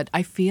going in. But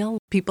I feel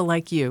people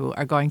like you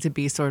are going to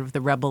be sort of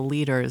the rebel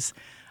leaders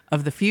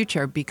of the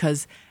future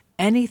because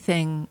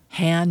anything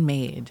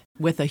handmade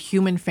with a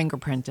human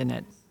fingerprint in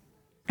it,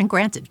 and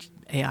granted,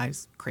 AI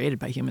is created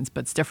by humans,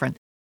 but it's different.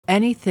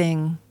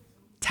 Anything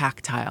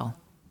tactile,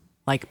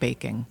 like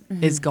baking,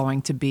 is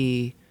going to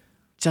be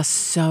just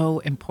so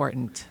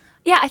important.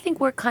 Yeah, I think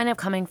we're kind of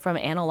coming from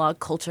analog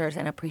cultures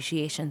and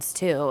appreciations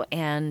too.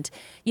 And,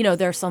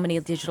 there are so many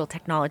digital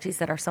technologies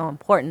that are so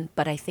important.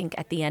 But I think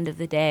at the end of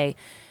the day,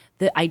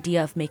 the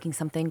idea of making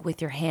something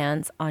with your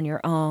hands on your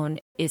own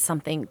is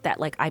something that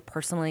like I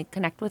personally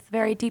connect with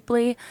very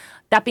deeply.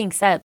 That being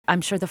said,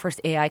 I'm sure the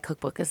first AI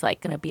cookbook is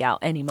like going to be out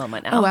any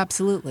moment now. Oh,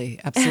 absolutely.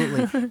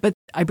 Absolutely. But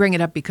I bring it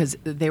up because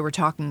they were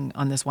talking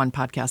on this one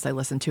podcast I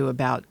listened to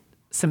about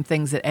some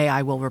things that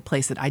AI will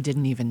replace that I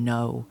didn't even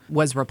know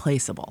was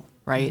replaceable,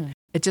 right? Mm-hmm.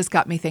 It just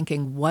got me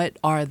thinking, what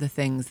are the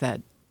things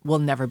that will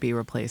never be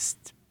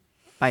replaced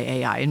by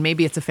AI? And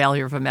maybe it's a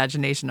failure of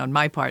imagination on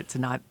my part to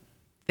not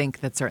think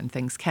that certain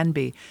things can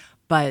be.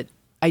 But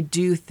I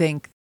do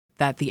think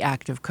that the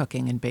act of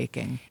cooking and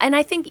baking. And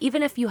I think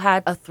even if you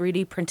had a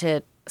 3D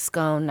printed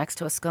scone next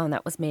to a scone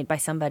that was made by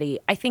somebody,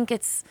 I think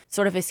it's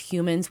sort of as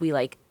humans, we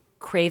like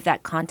crave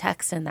that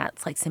context and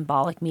that's like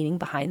symbolic meaning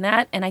behind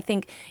that. And I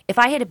think if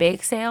I had a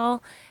bake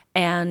sale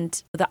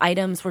and the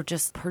items were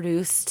just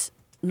produced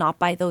not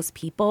by those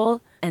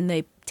people and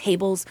the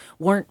tables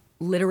weren't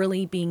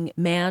literally being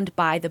manned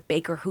by the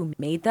baker who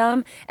made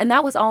them. And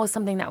that was always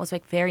something that was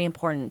like very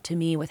important to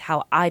me with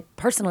how I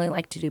personally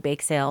like to do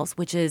bake sales,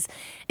 which is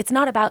it's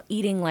not about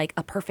eating like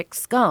a perfect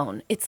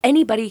scone. It's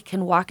anybody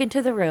can walk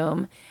into the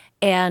room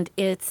and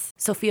it's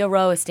Sophia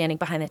Rowe is standing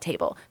behind the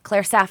table.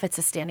 Claire Saffitz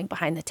is standing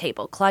behind the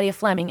table. Claudia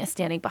Fleming is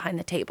standing behind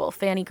the table.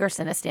 Fanny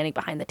Gerson is standing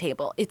behind the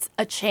table. It's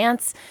a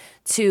chance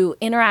to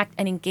interact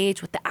and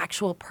engage with the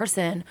actual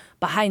person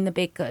behind the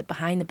baked good,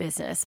 behind the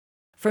business.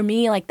 For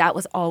me, like that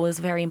was always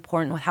very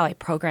important with how I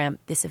program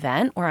this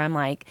event, where I'm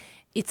like,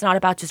 it's not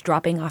about just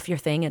dropping off your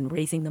thing and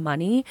raising the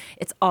money.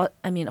 It's all,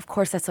 I mean, of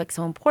course, that's like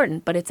so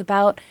important, but it's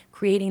about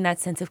creating that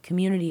sense of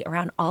community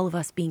around all of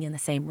us being in the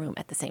same room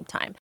at the same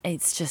time.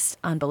 It's just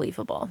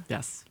unbelievable.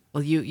 Yes.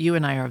 Well, you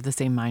and I are of the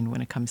same mind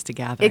when it comes to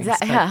gatherings.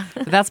 Exactly. Yeah.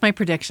 But that's my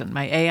prediction.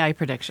 My AI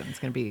prediction is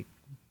going to be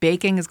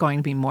baking is going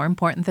to be more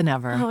important than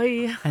ever. Oh,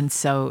 yeah. And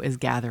so is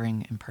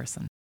gathering in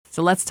person.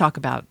 So let's talk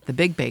about the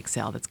big bake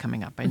sale that's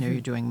coming up. I know you're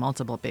doing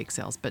multiple bake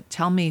sales, but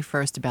tell me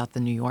first about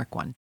the New York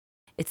one.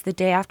 It's the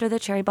day after the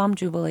Cherry Bombe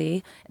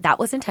Jubilee. That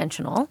was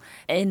intentional.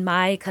 In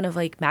my kind of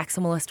like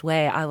maximalist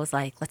way, I was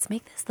like, let's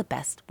make this the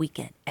best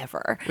weekend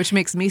ever. Which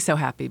makes me so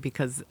happy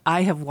because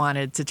I have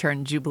wanted to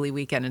turn Jubilee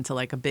weekend into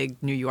like a big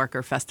New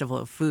Yorker festival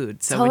of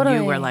food. So Totally.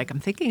 When you were like,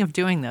 I'm thinking of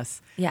doing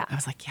this, yeah, I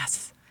was like,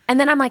 yes. And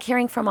then I'm like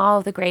hearing from all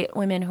of the great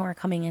women who are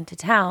coming into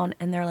town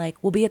and they're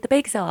like, we'll be at the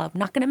bake sale. I'm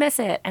not going to miss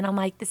it. And I'm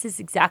like, this is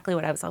exactly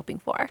what I was hoping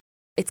for.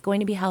 It's going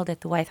to be held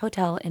at the Wythe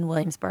Hotel in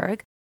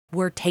Williamsburg.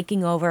 We're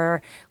taking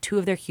over 2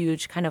 of their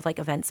huge kind of like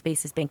event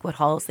spaces, banquet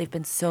halls. They've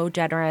been so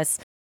generous,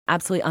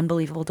 absolutely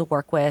unbelievable to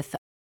work with.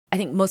 I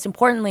think most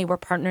importantly, we're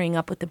partnering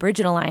up with the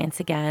Bridget Alliance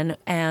again.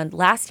 And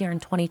last year in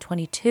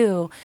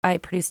 2022, I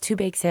produced 2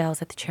 bake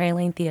sales at the Cherry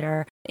Lane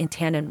Theater in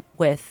tandem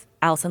with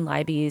Alison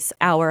Leiby's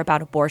Hour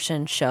About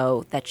Abortion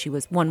show that she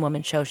was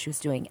one-woman show she was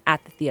doing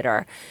at the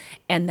theater.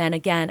 And then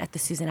again at the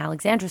Susan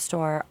Alexandra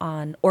store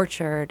on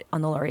Orchard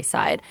on the Lower East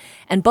Side.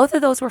 And both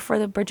of those were for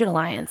the Bridget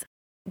Alliance.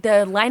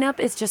 The lineup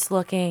is just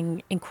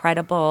looking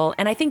incredible.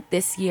 And I think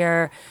this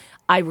year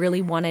I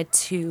really wanted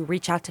to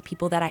reach out to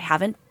people that I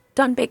haven't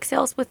done bake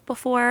sales with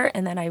before,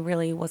 and then I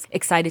really was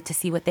excited to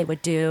see what they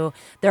would do.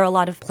 There are a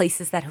lot of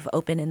places that have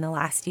opened in the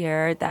last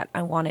year that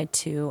I wanted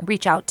to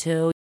reach out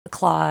to.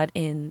 Claude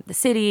in the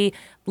city,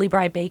 Lee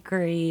Bride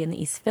Bakery in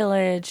the East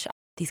Village,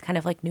 these kind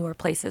of like newer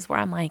places where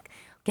I'm like,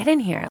 get in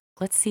here.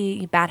 Let's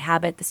see Bad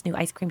Habit, this new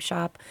ice cream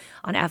shop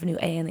on Avenue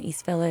A in the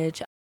East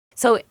Village.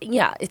 So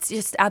yeah, it's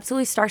just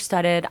absolutely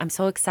star-studded. I'm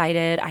so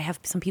excited. I have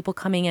some people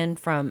coming in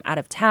from out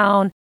of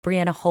town.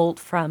 Brianna Holt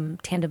from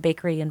Tandem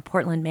Bakery in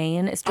Portland,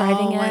 Maine is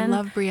driving in. Oh, I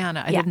love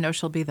Brianna. I didn't know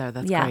she'll be there.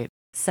 That's great.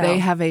 So they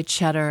have a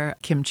cheddar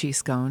kimchi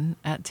scone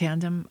at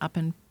Tandem up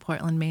in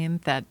Portland, Maine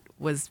that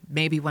was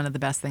maybe one of the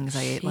best things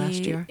I ate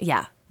last year.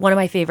 Yeah, one of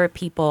my favorite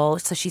people.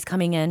 So she's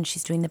coming in.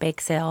 She's doing the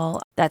bake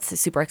sale. That's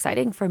super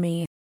exciting for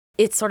me.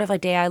 It's sort of a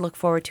day I look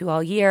forward to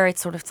all year.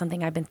 It's sort of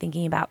something I've been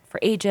thinking about for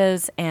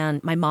ages.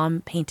 And my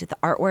mom painted the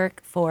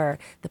artwork for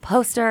the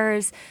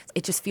posters.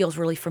 It just feels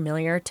really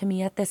familiar to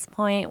me at this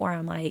point where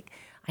I'm like,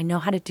 I know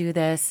how to do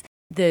this.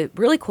 The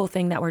really cool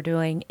thing that we're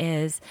doing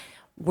is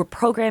we're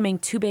programming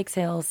 2 bake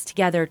sales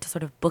together to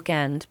sort of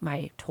bookend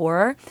my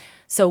tour.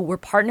 So we're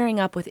partnering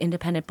up with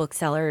independent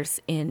booksellers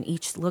in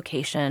each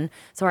location.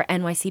 So our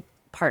NYC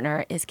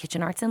partner is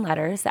Kitchen Arts and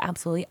Letters, the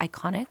absolutely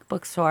iconic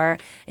bookstore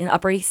in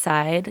Upper East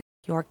Side,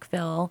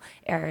 Yorkville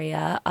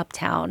area,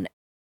 uptown.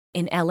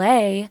 In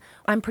LA,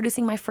 I'm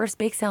producing my first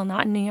bake sale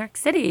not in New York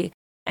City.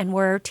 And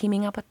we're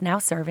teaming up with Now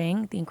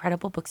Serving, the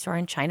incredible bookstore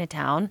in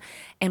Chinatown.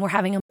 And we're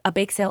having a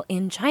bake sale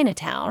in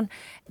Chinatown.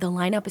 The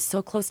lineup is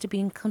so close to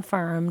being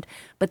confirmed.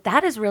 But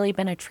that has really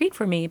been a treat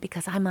for me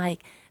because I'm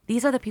like,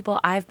 these are the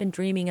people I've been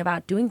dreaming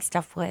about doing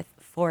stuff with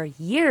for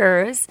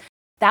years.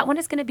 That one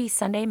is going to be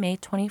Sunday, May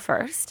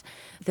 21st.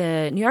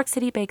 The New York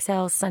City bake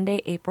sale is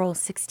Sunday, April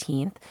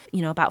 16th.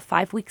 You know, about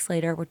 5 weeks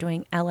later, we're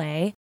doing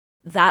LA.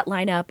 That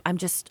lineup,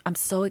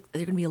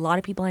 there are going to be a lot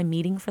of people I'm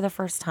meeting for the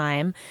first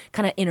time,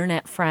 kind of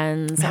internet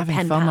friends. I'm having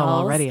pen FOMO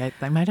pals. already.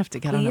 I might have to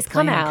get on a Please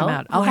plane and come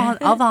out.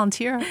 I'll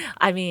volunteer.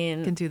 I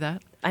mean, Can do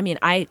that.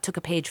 I took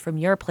a page from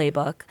your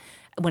playbook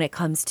when it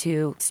comes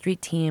to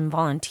street team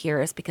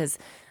volunteers because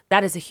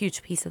that is a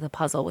huge piece of the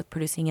puzzle with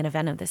producing an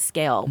event of this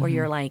scale where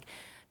you're like,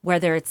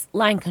 whether it's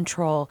line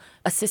control,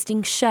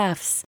 assisting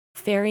chefs,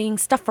 ferrying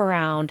stuff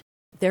around,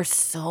 there's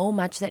so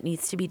much that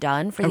needs to be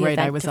done for the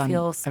event to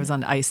feel. I was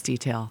on ice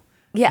detail.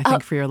 Yeah, I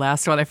think for your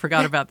last one, I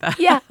forgot about that.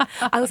 Yeah.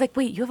 I was like,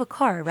 wait, you have a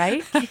car,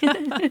 right? Put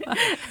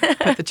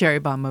the Cherry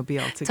Bomb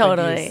Mobile to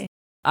good use.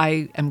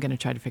 I am going to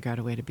try to figure out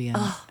a way to be in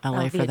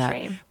LA for that.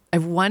 I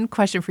have one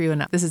question for you,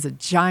 and this is a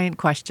giant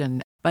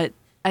question, but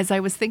as I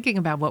was thinking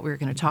about what we were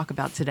going to talk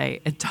about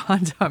today, it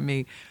dawned on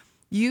me,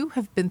 you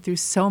have been through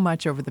so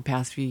much over the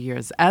past few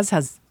years, as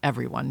has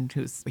everyone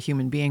who's a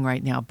human being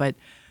right now, but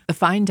the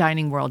fine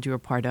dining world you were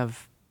part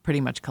of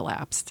pretty much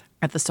collapsed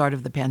at the start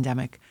of the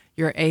pandemic.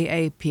 Your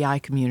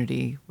AAPI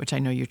community, which I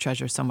know you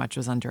treasure so much,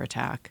 was under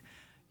attack.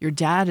 Your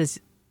dad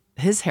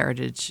his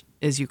heritage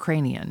is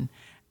Ukrainian.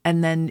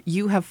 And then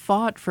you have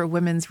fought for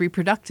women's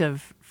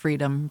reproductive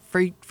freedom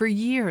for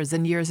years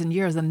and years and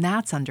years, and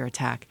that's under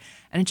attack.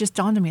 And it just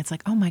dawned on me, it's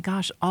like, oh my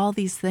gosh, all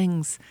these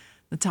things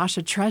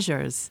Natasha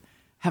treasures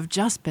have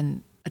just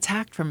been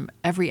attacked from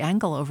every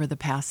angle over the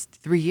past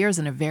 3 years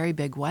in a very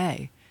big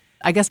way.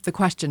 I guess the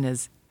question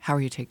is, how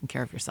are you taking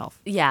care of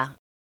yourself? Yeah.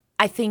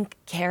 I think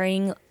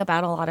caring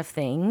about a lot of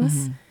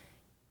things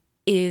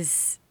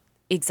is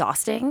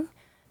exhausting.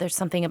 There's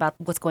something about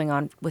what's going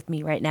on with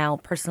me right now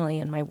personally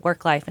in my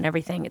work life and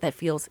everything that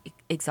feels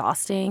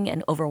exhausting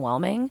and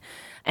overwhelming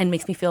and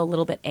makes me feel a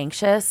little bit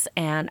anxious.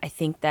 And I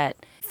think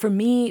that for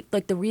me,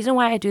 like the reason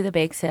why I do the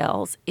bake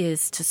sales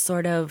is to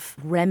sort of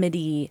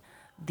remedy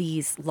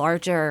these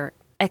larger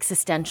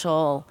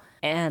existential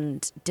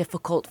and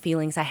difficult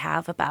feelings I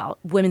have about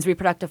women's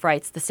reproductive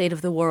rights, the state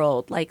of the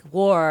world, like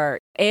war,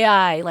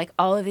 AI, like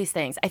all of these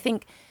things. I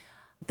think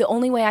the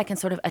only way I can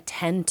sort of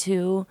attend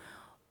to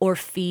or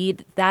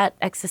feed that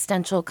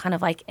existential kind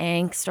of like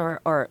angst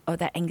or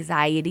that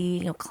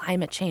anxiety,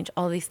 climate change,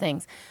 all these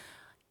things,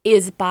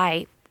 is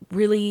by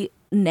really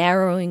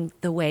narrowing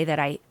the way that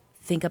I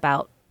think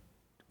about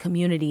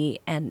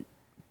community and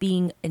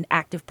being an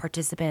active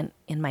participant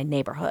in my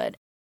neighborhood.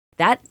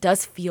 That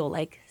does feel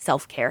like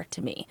self-care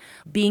to me.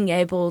 Being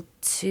able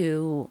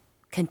to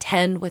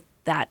contend with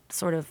that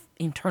sort of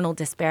internal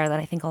despair that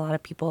I think a lot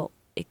of people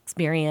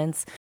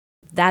experience,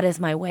 that is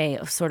my way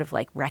of sort of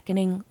like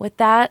reckoning with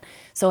that.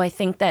 So I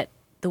think that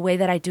the way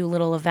that I do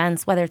little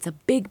events, whether it's a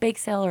big bake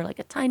sale or like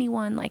a tiny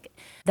one, like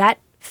that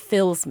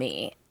fills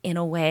me in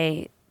a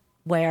way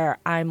where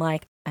I'm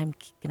like, I'm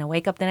going to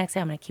wake up the next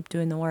day, I'm going to keep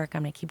doing the work,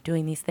 I'm going to keep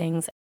doing these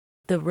things.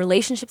 The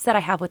relationships that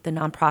I have with the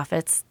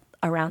nonprofits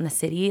around the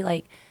city,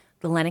 like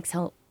the Lenox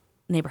Hill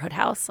Neighborhood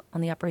House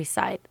on the Upper East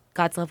Side,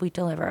 God's Love We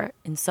Deliver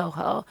in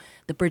Soho,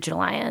 the Bridge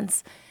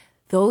Alliance.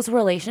 Those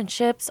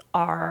relationships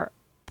are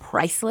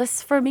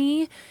priceless for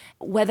me.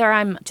 Whether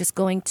I'm just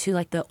going to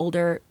like the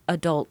older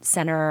adult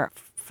center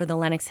for the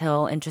Lenox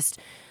Hill and just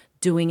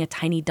doing a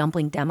tiny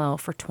dumpling demo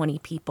for 20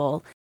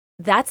 people,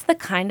 that's the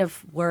kind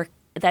of work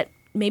that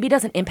maybe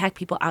doesn't impact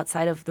people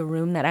outside of the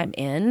room that I'm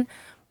in,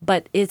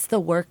 but it's the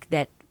work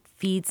that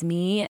feeds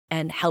me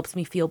and helps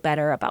me feel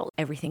better about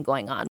everything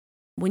going on.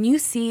 When you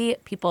see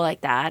people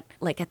like that,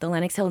 like at the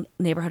Lenox Hill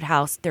Neighborhood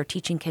House, their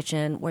teaching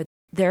kitchen, where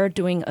they're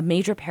doing a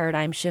major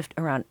paradigm shift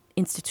around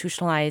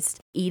institutionalized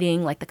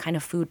eating, like the kind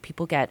of food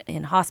people get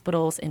in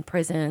hospitals, in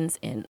prisons,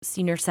 in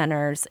senior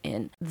centers,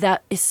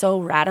 that is so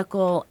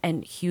radical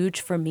and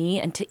huge for me.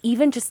 And to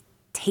even just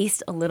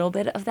taste a little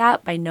bit of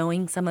that by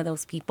knowing some of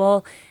those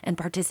people and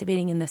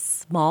participating in the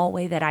small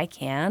way that I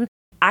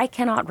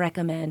cannot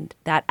recommend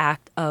that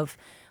act of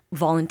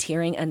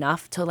volunteering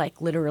enough to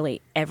like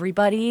literally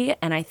everybody.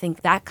 And I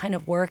think that kind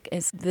of work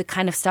is the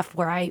kind of stuff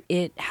where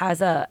it has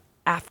a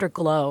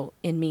afterglow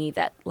in me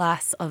that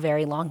lasts a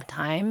very long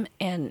time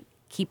and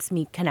keeps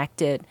me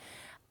connected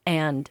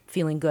and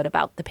feeling good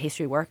about the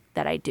pastry work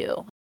that I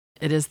do.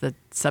 It is the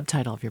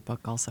subtitle of your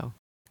book also.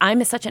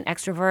 I'm such an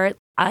extrovert.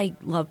 I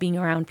love being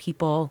around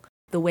people.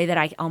 The way that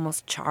I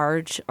almost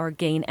charge or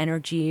gain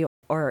energy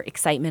or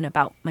excitement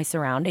about my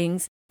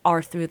surroundings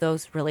are through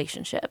those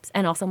relationships,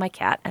 and also my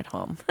cat at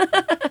home.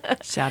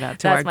 Shout out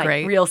to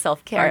our real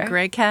self-care. Our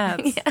great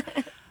cats.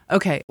 Yeah.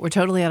 Okay, we're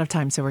totally out of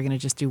time, so we're going to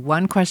just do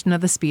one question of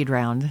the speed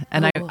round.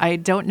 And I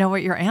don't know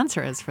what your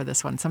answer is for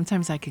this one.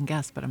 Sometimes I can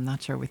guess, but I'm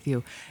not sure with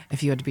you.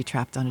 If you had to be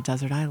trapped on a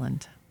desert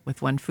island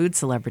with one food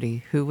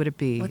celebrity, who would it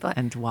be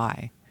and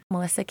why?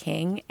 Melissa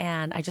King,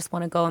 and I just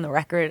want to go on the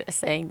record as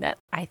saying that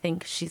I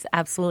think she's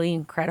absolutely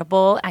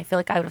incredible. I feel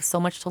like I would have so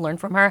much to learn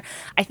from her.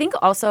 I think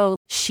also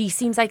she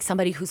seems like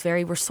somebody who's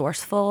very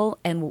resourceful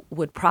and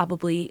would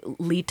probably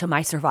lead to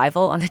my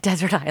survival on a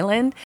desert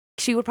island.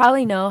 She would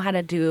probably know how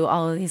to do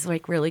all of these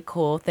like really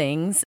cool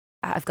things.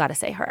 I've got to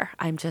say her.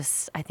 I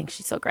think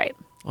she's so great.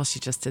 Well,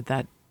 she just did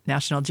that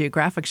National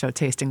Geographic show,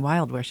 Tasting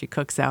Wild, where she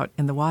cooks out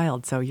in the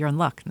wild. So you're in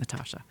luck,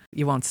 Natasha.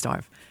 You won't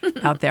starve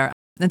out there.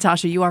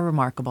 Natasha, you are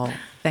remarkable.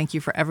 Thank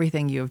you for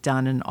everything you have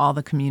done and all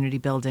the community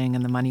building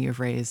and the money you've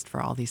raised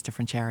for all these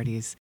different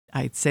charities.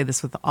 I say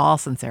this with all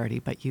sincerity,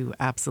 but you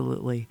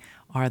absolutely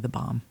are the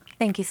bomb.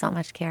 Thank you so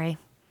much, Carrie.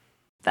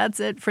 That's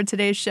it for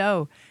today's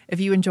show. If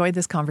you enjoyed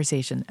this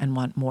conversation and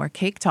want more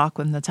cake talk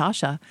with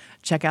Natasha,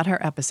 check out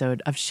her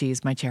episode of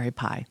She's My Cherry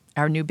Pie,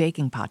 our new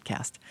baking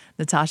podcast.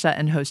 Natasha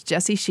and host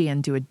Jessie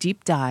Sheehan do a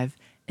deep dive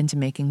into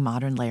making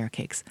modern layer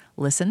cakes.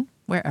 Listen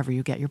wherever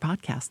you get your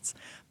podcasts.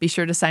 Be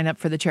sure to sign up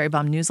for the Cherry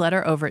Bomb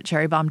newsletter over at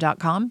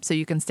cherrybomb.com so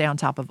you can stay on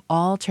top of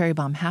all Cherry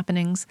Bomb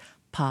happenings,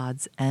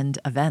 pods, and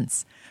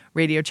events.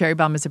 Radio Cherry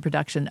Bomb is a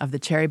production of the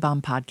Cherry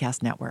Bomb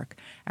Podcast Network.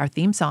 Our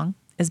theme song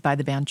is by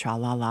the band Tra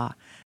La La.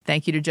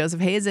 Thank you to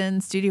Joseph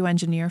Hazen, studio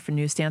engineer for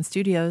Newsstand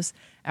Studios.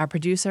 Our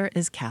producer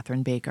is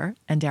Catherine Baker,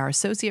 and our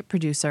associate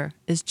producer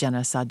is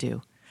Jenna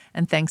Sadu.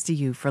 And thanks to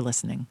you for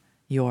listening.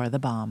 You're the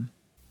bomb.